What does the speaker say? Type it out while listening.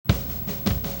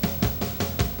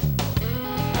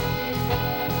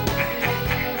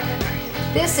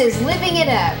This is Living It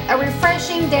Up, a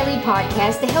refreshing daily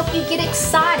podcast to help you get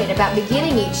excited about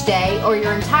beginning each day or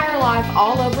your entire life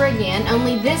all over again,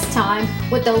 only this time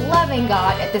with the loving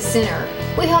God at the center.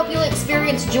 We hope you'll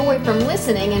experience joy from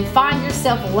listening and find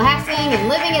yourself laughing and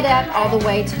living it up all the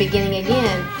way to beginning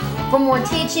again. For more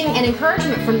teaching and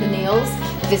encouragement from the Neils,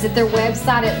 visit their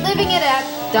website at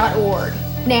livingitup.org.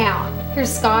 Now,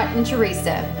 here's Scott and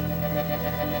Teresa.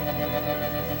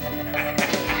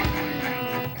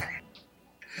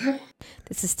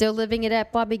 This is still Living It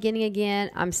Up while beginning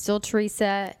again. I'm still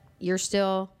Teresa. You're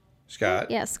still Scott.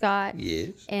 Yeah, Scott.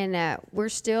 Yes. And we're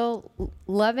still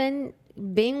loving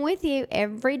being with you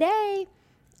every day.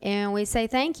 And we say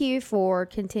thank you for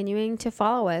continuing to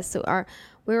follow us. So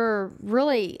we're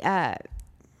really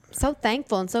so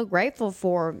thankful and so grateful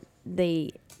for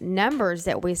the numbers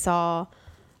that we saw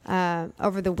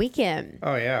over the weekend.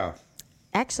 Oh, yeah.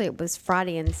 Actually, it was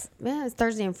Friday and it was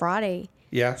Thursday and Friday.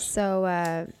 Yes.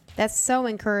 So that's so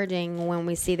encouraging when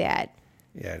we see that.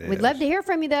 Yeah, it is. We'd love to hear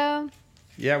from you, though.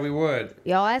 Yeah, we would.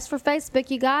 Y'all asked for Facebook.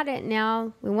 You got it.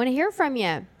 Now we want to hear from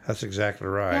you. That's exactly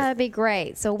right. Yeah, that'd be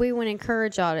great. So we want to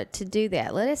encourage y'all to do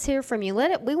that. Let us hear from you.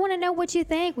 We want to know what you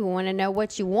think. We want to know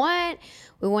what you want.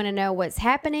 We want to know what's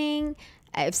happening.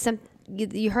 If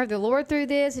you heard the Lord through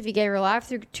this, if you gave your life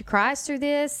to Christ through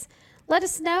this, let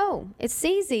us know. It's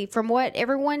easy. From what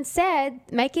everyone said,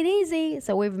 make it easy.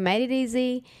 So we've made it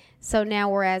easy. So now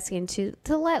we're asking to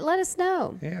let us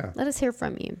know. Yeah. Let us hear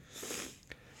from you.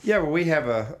 Yeah, well, we have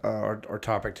our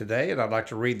topic today, and I'd like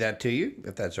to read that to you,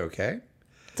 if that's okay.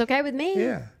 It's okay with me.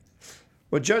 Yeah.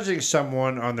 Well, judging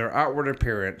someone on their outward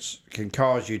appearance can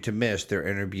cause you to miss their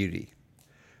inner beauty.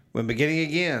 When beginning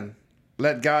again,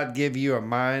 let God give you a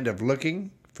mind of looking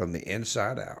from the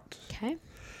inside out. Okay.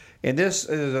 And this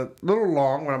is a little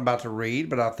long, what I'm about to read,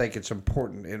 but I think it's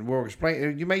important. And we'll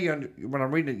explain. You may, when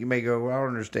I'm reading it, you may go, well, I don't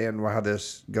understand how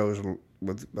this goes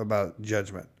about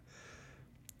judgment.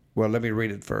 Well, let me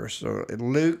read it first. So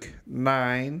in Luke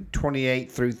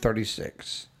 9:28 through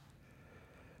 36.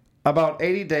 About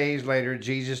 80 days later,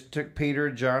 Jesus took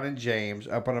Peter, John, and James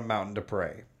up on a mountain to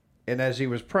pray. And as he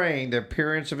was praying, the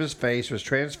appearance of his face was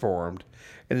transformed,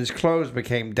 and his clothes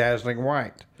became dazzling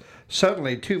white.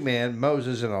 Suddenly, two men,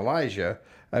 Moses and Elijah,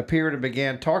 appeared and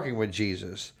began talking with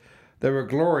Jesus. They were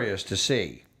glorious to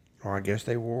see. Oh, I guess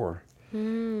they were.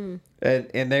 And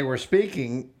they were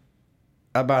speaking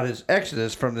about his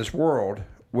exodus from this world,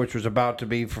 which was about to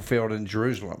be fulfilled in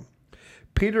Jerusalem.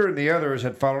 Peter and the others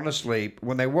had fallen asleep.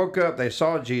 When they woke up, they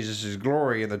saw Jesus'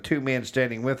 glory and the two men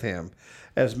standing with him.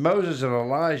 As Moses and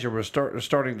Elijah were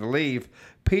starting to leave,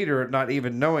 Peter, not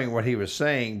even knowing what he was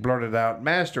saying, blurted out,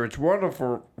 "Master, it's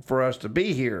wonderful for us to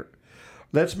be here.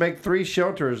 Let's make 3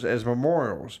 shelters as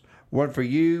memorials, one for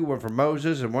you, one for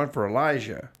Moses, and one for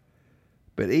Elijah."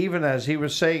 But even as he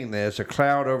was saying this, a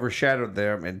cloud overshadowed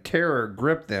them, and terror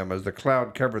gripped them as the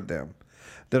cloud covered them.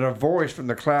 Then a voice from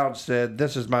the cloud said,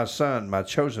 "This is my son, my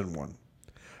chosen one.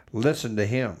 Listen to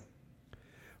him."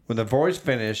 When the voice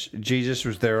finished, Jesus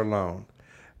was there alone.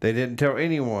 They didn't tell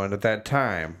anyone at that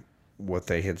time what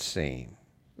they had seen.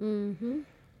 Mm-hmm.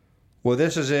 Well,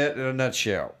 this is it in a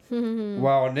nutshell.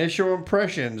 While initial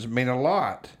impressions mean a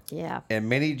lot, and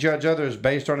many judge others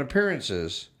based on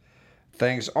appearances,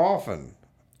 things often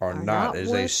are not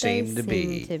as they seem to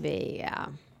be. Yeah.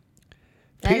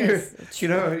 Peter,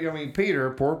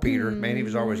 Peter, poor Peter, man, he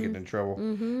was always getting in trouble.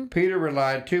 Mm-hmm. Peter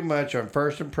relied too much on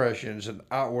first impressions and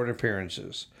outward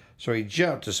appearances, so he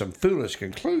jumped to some foolish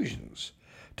conclusions.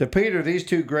 To Peter, these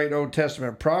two great Old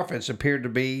Testament prophets appeared to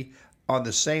be on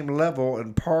the same level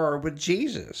and par with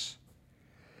Jesus.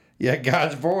 Yet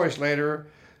God's voice later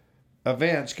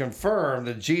events confirmed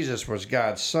that Jesus was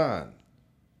God's son.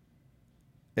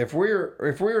 If we're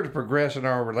to progress in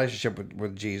our relationship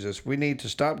with Jesus, we need to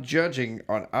stop judging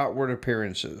on outward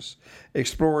appearances,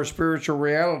 explore spiritual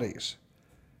realities,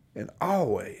 and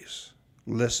always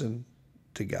listen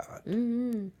to God.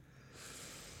 Mm-hmm.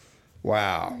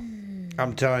 Wow.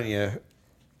 I'm telling you,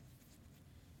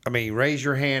 raise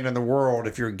your hand in the world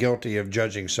if you're guilty of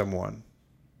judging someone.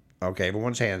 Okay,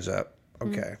 everyone's hands up.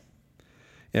 Okay.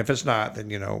 Mm-hmm. And if it's not, then,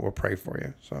 we'll pray for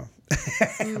you. So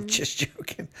I'm just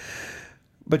joking.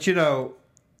 But,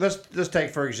 let's take,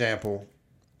 for example,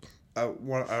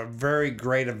 a very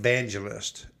great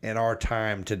evangelist in our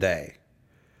time today.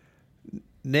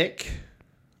 Nick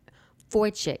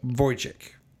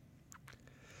Vujicic.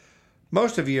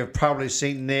 Most of you have probably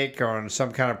seen Nick on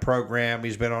some kind of program.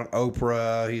 He's been on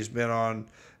Oprah. He's been on,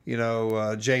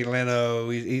 Jay Leno.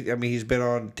 He's been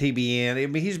on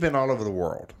TBN. He's been all over the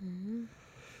world. Mm-hmm.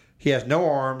 He has no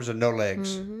arms and no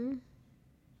legs. Mm-hmm.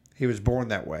 He was born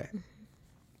that way.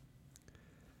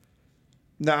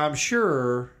 Now, I'm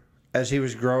sure as he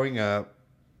was growing up,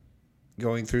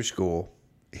 going through school,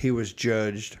 he was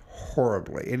judged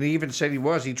horribly. And he even said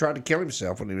he tried to kill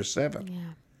himself when he was 7. Yeah.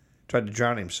 Tried to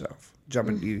drown himself.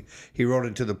 He rolled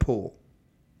into the pool.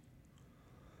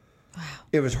 Wow.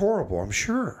 It was horrible, I'm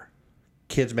sure.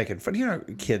 Kids making fun. You know,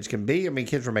 kids can be. I mean,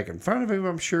 kids were making fun of him,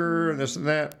 I'm sure, and this and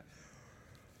that.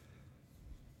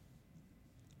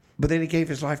 But then he gave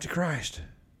his life to Christ.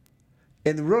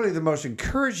 And really the most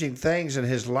encouraging things in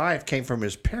his life came from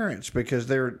his parents because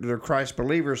they're Christ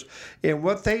believers. And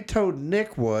what they told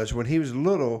Nick was when he was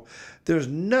little, there's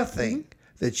nothing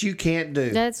that you can't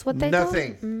do. That's what they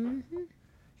Nothing. told him.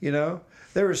 You know?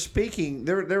 They were speaking,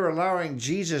 they were allowing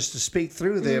Jesus to speak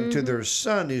through them to their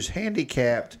son who's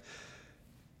handicapped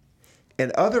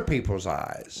in other people's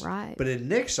eyes. Right. But in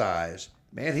Nick's eyes,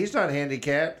 man, he's not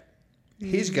handicapped.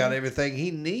 He's got everything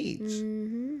he needs.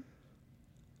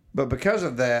 But because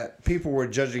of that, people were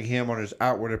judging him on his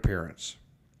outward appearance.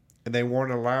 And they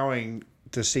weren't allowing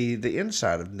to see the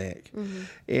inside of Nick.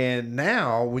 And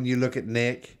now, when you look at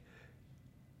Nick,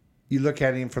 you look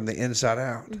at him from the inside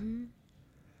out.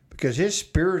 Because his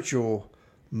spiritual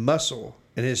muscle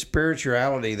and his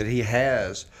spirituality that he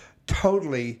has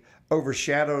totally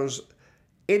overshadows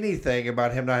anything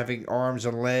about him not having arms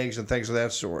and legs and things of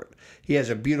that sort. He has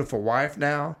a beautiful wife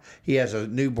now. He has a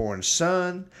newborn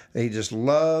son that he just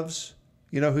loves.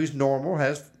 You know, who's normal,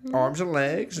 has arms and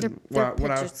legs. And Their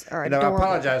pictures are I adorable.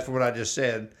 apologize for what I just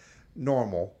said,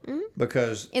 normal,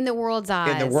 because In the world's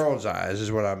eyes. in the world's eyes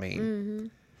is what I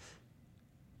mean.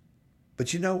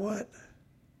 But you know what?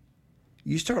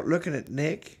 You start looking at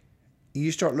Nick,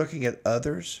 you start looking at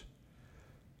others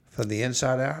from the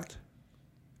inside out,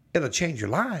 it'll change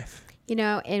your life. You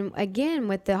know, and again,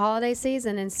 with the holiday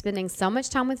season and spending so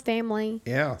much time with family,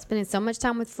 Yeah. spending so much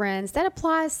time with friends, that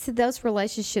applies to those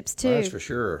relationships too. That's for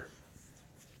sure.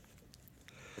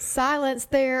 Silence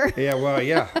there. Yeah, well,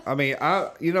 yeah. I mean,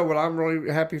 you know what I'm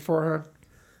really happy for her?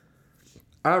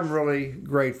 I'm really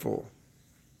grateful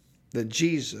that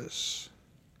Jesus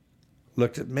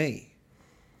looked at me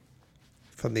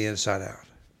from the inside out.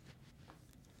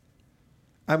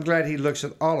 I'm glad he looks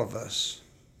at all of us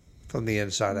from the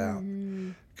inside out.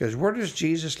 Because where does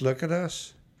Jesus look at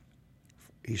us?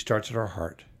 He starts at our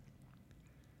heart.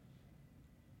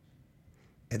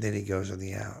 And then he goes on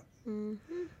the out. Man.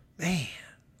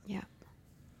 Yeah.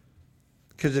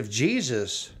 Because if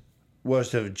Jesus was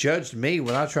to have judged me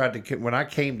when I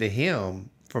came to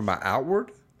him from my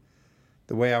outward,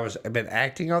 the way I've been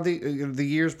acting all the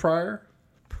years prior,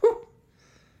 whew,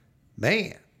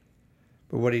 man.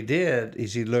 But what he did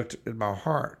is he looked at my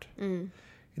heart and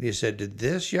he said, did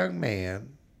this young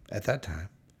man at that time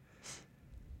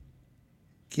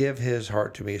give his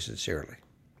heart to me sincerely?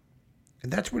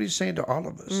 And that's what he's saying to all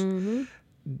of us.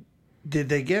 Did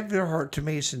they give their heart to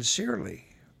me sincerely?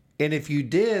 And if you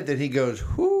did, then he goes,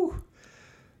 whew,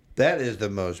 that is the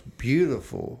most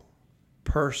beautiful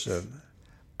person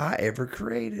I ever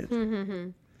created.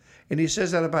 And he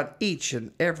says that about each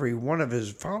and every one of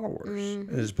his followers,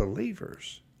 his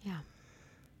believers. Yeah.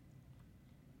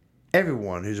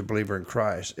 Everyone who's a believer in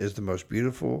Christ is the most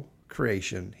beautiful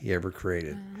creation he ever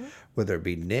created. Whether it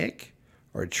be Nick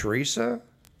or Teresa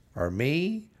or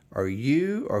me or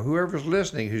you or whoever's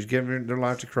listening who's given their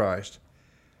life to Christ,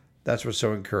 that's what's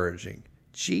so encouraging.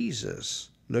 Jesus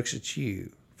looks at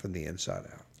you from the inside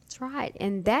out. That's right.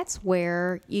 And that's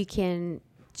where you can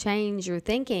change your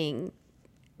thinking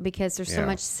because there's so Yeah.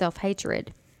 much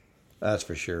self-hatred. That's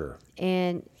for sure.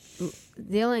 And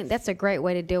that's a great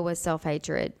way to deal with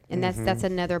self-hatred. And that's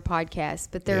another podcast.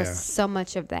 But there's Yeah. so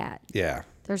much of that. Yeah.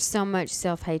 There's so much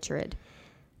self-hatred.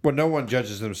 Well, no one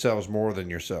judges themselves more than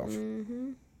yourself.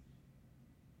 You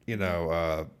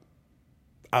know,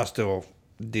 I still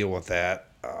deal with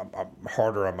that. I'm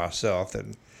harder on myself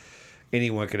than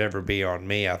anyone could ever be on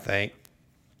me, I think.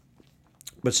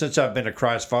 But since I've been a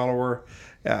Christ follower,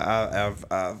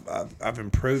 I've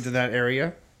improved in that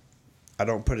area. I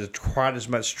don't put quite as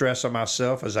much stress on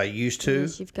myself as I used to.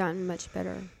 Yes, you've gotten much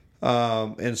better.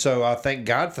 And so I thank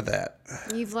God for that.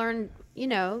 You've learned,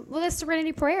 the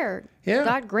serenity prayer. Yeah.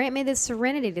 God grant me the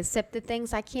serenity to accept the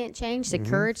things I can't change, the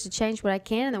courage to change what I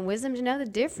can, and the wisdom to know the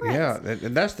difference. Yeah,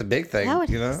 and that's the big thing, Oh, it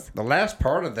you know. is. The last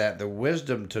part of that, the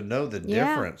wisdom to know the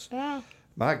difference. Yeah.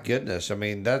 My goodness, I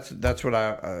mean that's what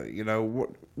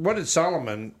what did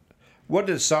Solomon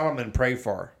pray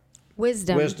for?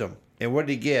 Wisdom. Wisdom. And what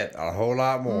did he get? A whole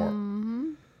lot more.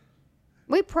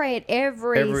 We pray it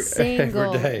every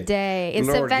single every day. And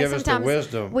Lord, give us the sometimes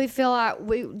wisdom. we feel like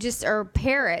we just are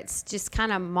parrots, just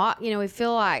kind of mock. We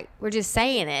feel like we're just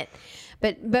saying it.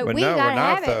 But But we no, gotta we're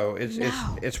not have though. it.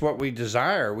 It's what we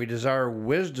desire. We desire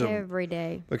wisdom Every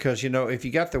day. because if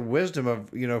you got the wisdom of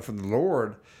from the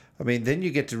Lord, I mean, then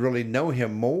you get to really know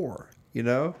Him more.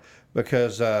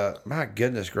 Because my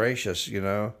goodness gracious,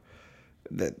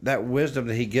 that wisdom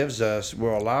that He gives us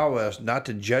will allow us not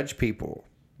to judge people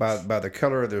by the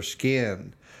color of their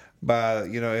skin, by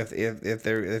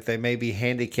if they may be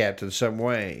handicapped in some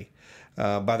way,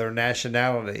 by their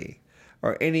nationality,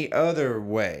 or any other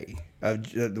way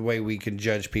of the way we can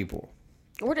judge people.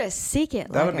 Or to seek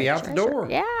it. That'll like be a out the treasure. door.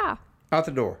 Yeah. Out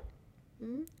the door.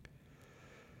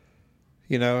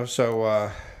 So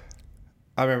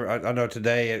I remember. I know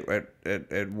today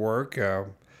at work.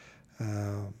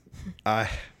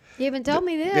 You haven't told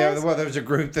me this. Yeah, well, there was a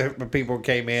group that people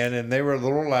came in and they were a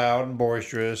little loud and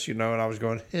boisterous, and I was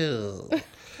going, ew.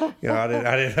 I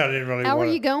didn't really. How were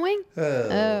you going?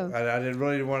 Oh. I didn't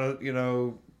really want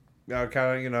to,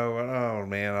 kind of, oh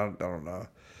man, I don't know.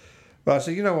 But I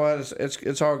said, you know what,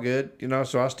 it's all good,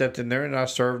 So I stepped in there and I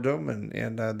served them,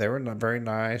 and they were very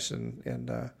nice,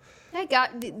 and. Hey,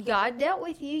 God dealt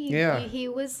with you. Yeah. He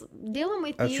was dealing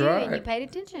with That's you, right. and you paid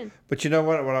attention. But you know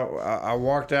what? When I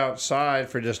walked outside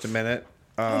for just a minute,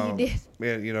 You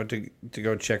did. to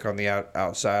go check on the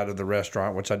outside of the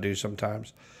restaurant, which I do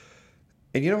sometimes.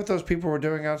 And you know what those people were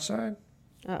doing outside?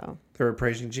 Uh-oh. They were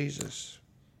praising Jesus.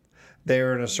 They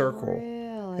were in a circle,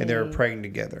 and they were praying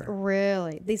together.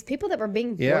 Really? These people that were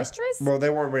being boisterous? Well, they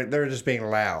weren't. They were just being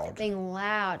loud. Being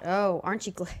loud. Oh, aren't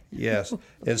you glad? Yes,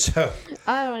 and so.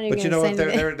 I don't even. But you know what?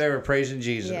 They were praising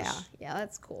Jesus. Yeah,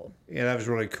 that's cool. Yeah, that was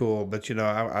really cool. But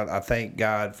I thank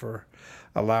God for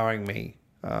allowing me.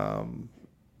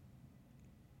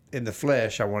 In the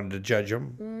flesh, I wanted to judge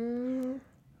them,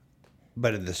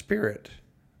 but in the spirit,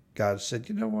 God said,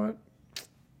 "You know what?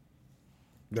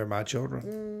 They're my children."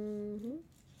 Mm-hmm.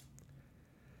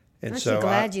 And Aren't so you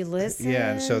glad you listened?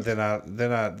 Yeah, and so then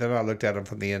I looked at them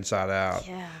from the inside out.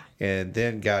 Yeah. And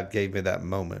then God gave me that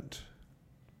moment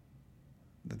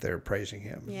that they were praising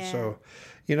Him. Yeah. So,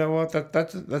 you know what?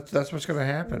 That's what's going to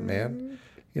happen, man.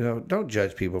 Don't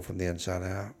judge people from the inside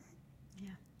out. Yeah.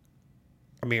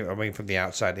 I mean from the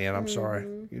outside in. I'm sorry.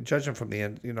 You judge them from the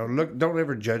in. Don't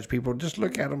ever judge people. Just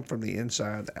look at them from the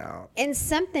inside out. And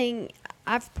something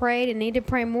I've prayed and need to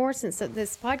pray more since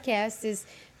this podcast is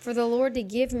for the Lord to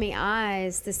give me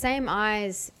eyes, the same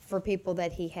eyes for people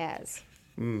that He has.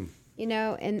 And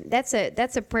that's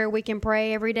a prayer we can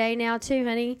pray every day now too,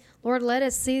 honey. Lord, let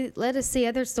us see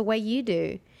others the way You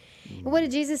do. And what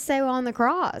did Jesus say on the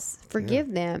cross?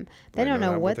 Forgive them. They don't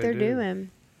know what they're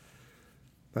doing.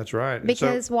 That's right.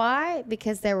 Because why?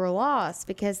 Because they were lost.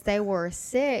 Because they were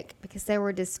sick. Because they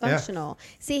were dysfunctional. Yeah.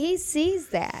 See, He sees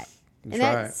that,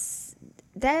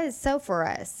 that is so for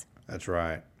us. That's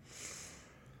right.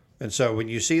 And so when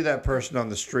you see that person on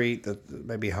the street that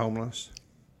may be homeless,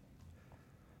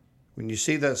 when you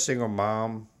see that single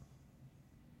mom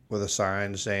with a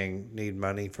sign saying need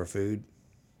money for food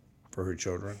for her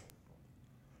children,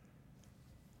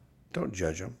 don't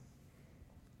judge them.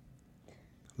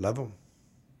 Love them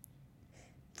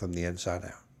from the inside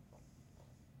out.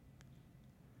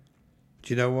 But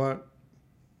you know what?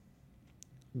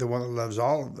 The one that loves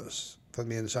all of us from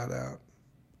the inside out,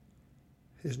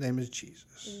 His name is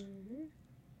Jesus.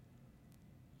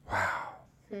 Wow.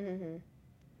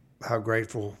 How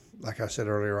grateful, like I said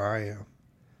earlier, I am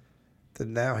that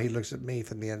now He looks at me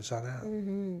from the inside out.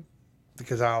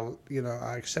 Because I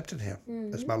accepted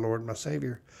Him as my Lord and my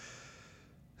Savior.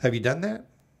 Have you done that?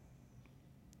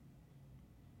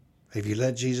 Have you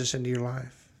led Jesus into your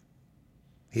life?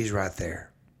 He's right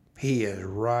there. He is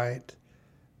right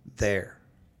there.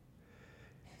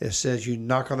 It says you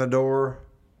knock on the door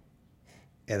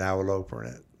and I will open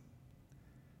it.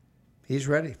 He's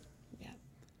ready. Yeah.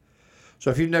 So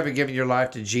if you've never given your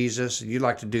life to Jesus and you'd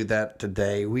like to do that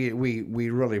today, we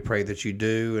really pray that you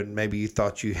do. And maybe you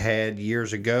thought you had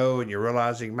years ago and you're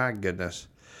realizing, my goodness,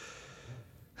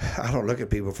 I don't look at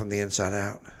people from the inside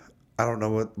out. I don't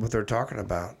know what they're talking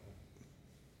about.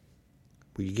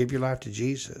 Will you give your life to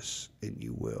Jesus? And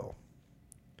you will.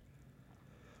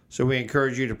 So we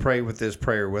encourage you to pray with this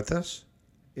prayer with us.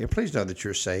 And please know that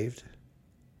you're saved.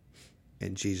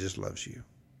 And Jesus loves you.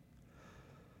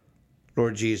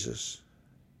 Lord Jesus,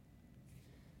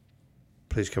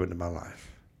 please come into my life.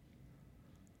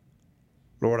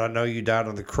 Lord, I know You died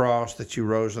on the cross, that You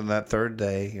rose on that third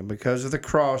day. And because of the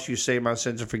cross, You say my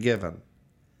sins are forgiven.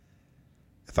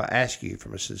 If I ask You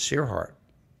from a sincere heart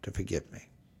to forgive me.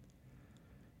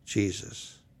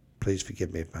 Jesus, please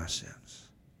forgive me of my sins.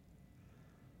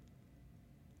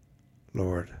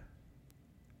 Lord,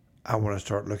 I want to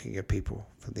start looking at people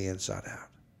from the inside out.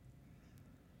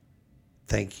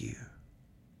 Thank You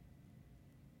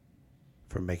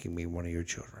for making me one of your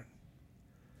children.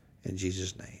 In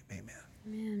Jesus' name, amen.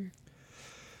 Amen.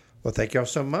 Well, thank y'all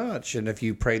so much. And if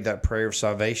you prayed that prayer of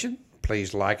salvation,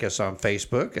 please like us on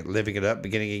Facebook at Living It Up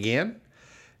Beginning Again.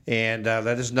 And let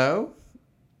us know.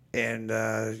 And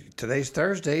today's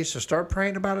Thursday, so start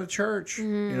praying about a church,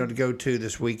 to go to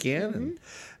this weekend. And,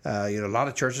 a lot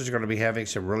of churches are going to be having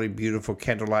some really beautiful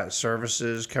candlelight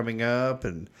services coming up,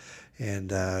 and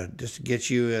just to get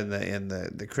you in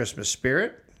the Christmas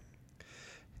spirit.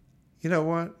 You know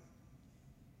what?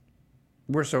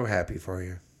 We're so happy for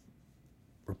you.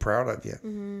 We're proud of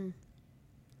you.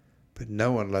 But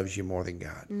no one loves you more than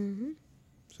God.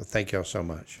 So thank y'all so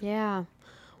much. Yeah.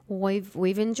 Well,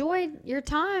 we've enjoyed your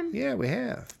time. Yeah, we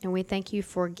have. And we thank you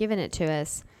for giving it to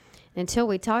us. Until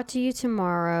we talk to you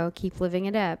tomorrow, keep living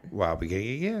it up. While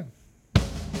beginning again.